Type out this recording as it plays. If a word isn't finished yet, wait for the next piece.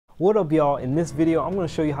What up, y'all? In this video, I'm going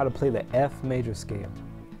to show you how to play the F major scale.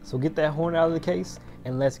 So get that horn out of the case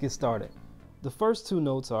and let's get started. The first two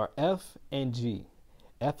notes are F and G.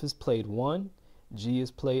 F is played 1, G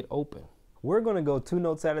is played open. We're going to go 2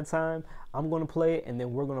 notes at a time. I'm going to play it and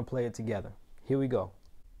then we're going to play it together. Here we go.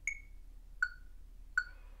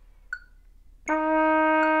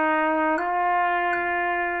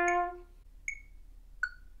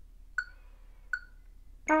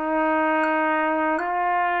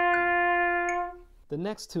 The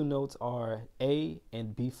next 2 notes are A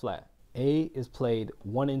and B flat. A is played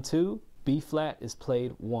 1 and 2, B flat is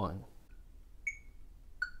played 1.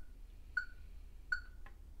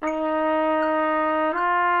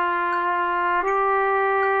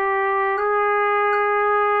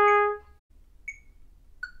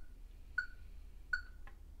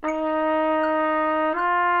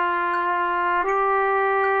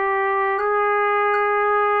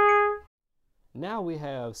 Now we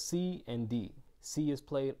have C and D. C is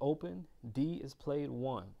played open, D is played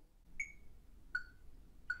 1.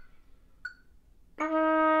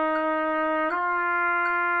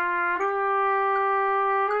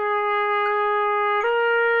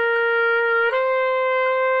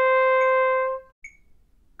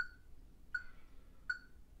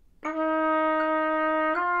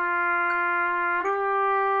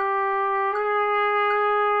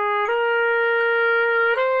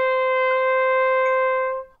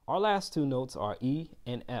 Our last 2 notes are E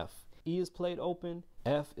and F. E is played open,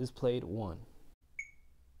 F is played 1.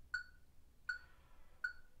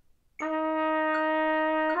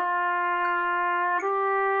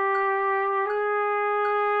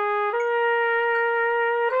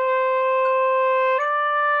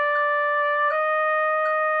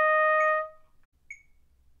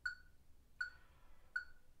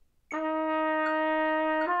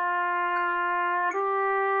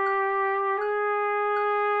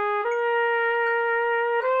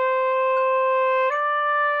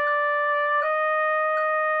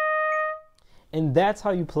 And that's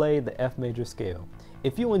how you play the F major scale.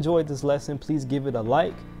 If you enjoyed this lesson, please give it a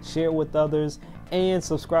like, share it with others, and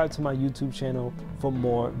subscribe to my YouTube channel for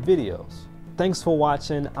more videos. Thanks for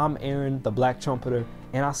watching. I'm Aaron, the Black Trumpeter,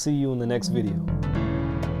 and I'll see you in the next video.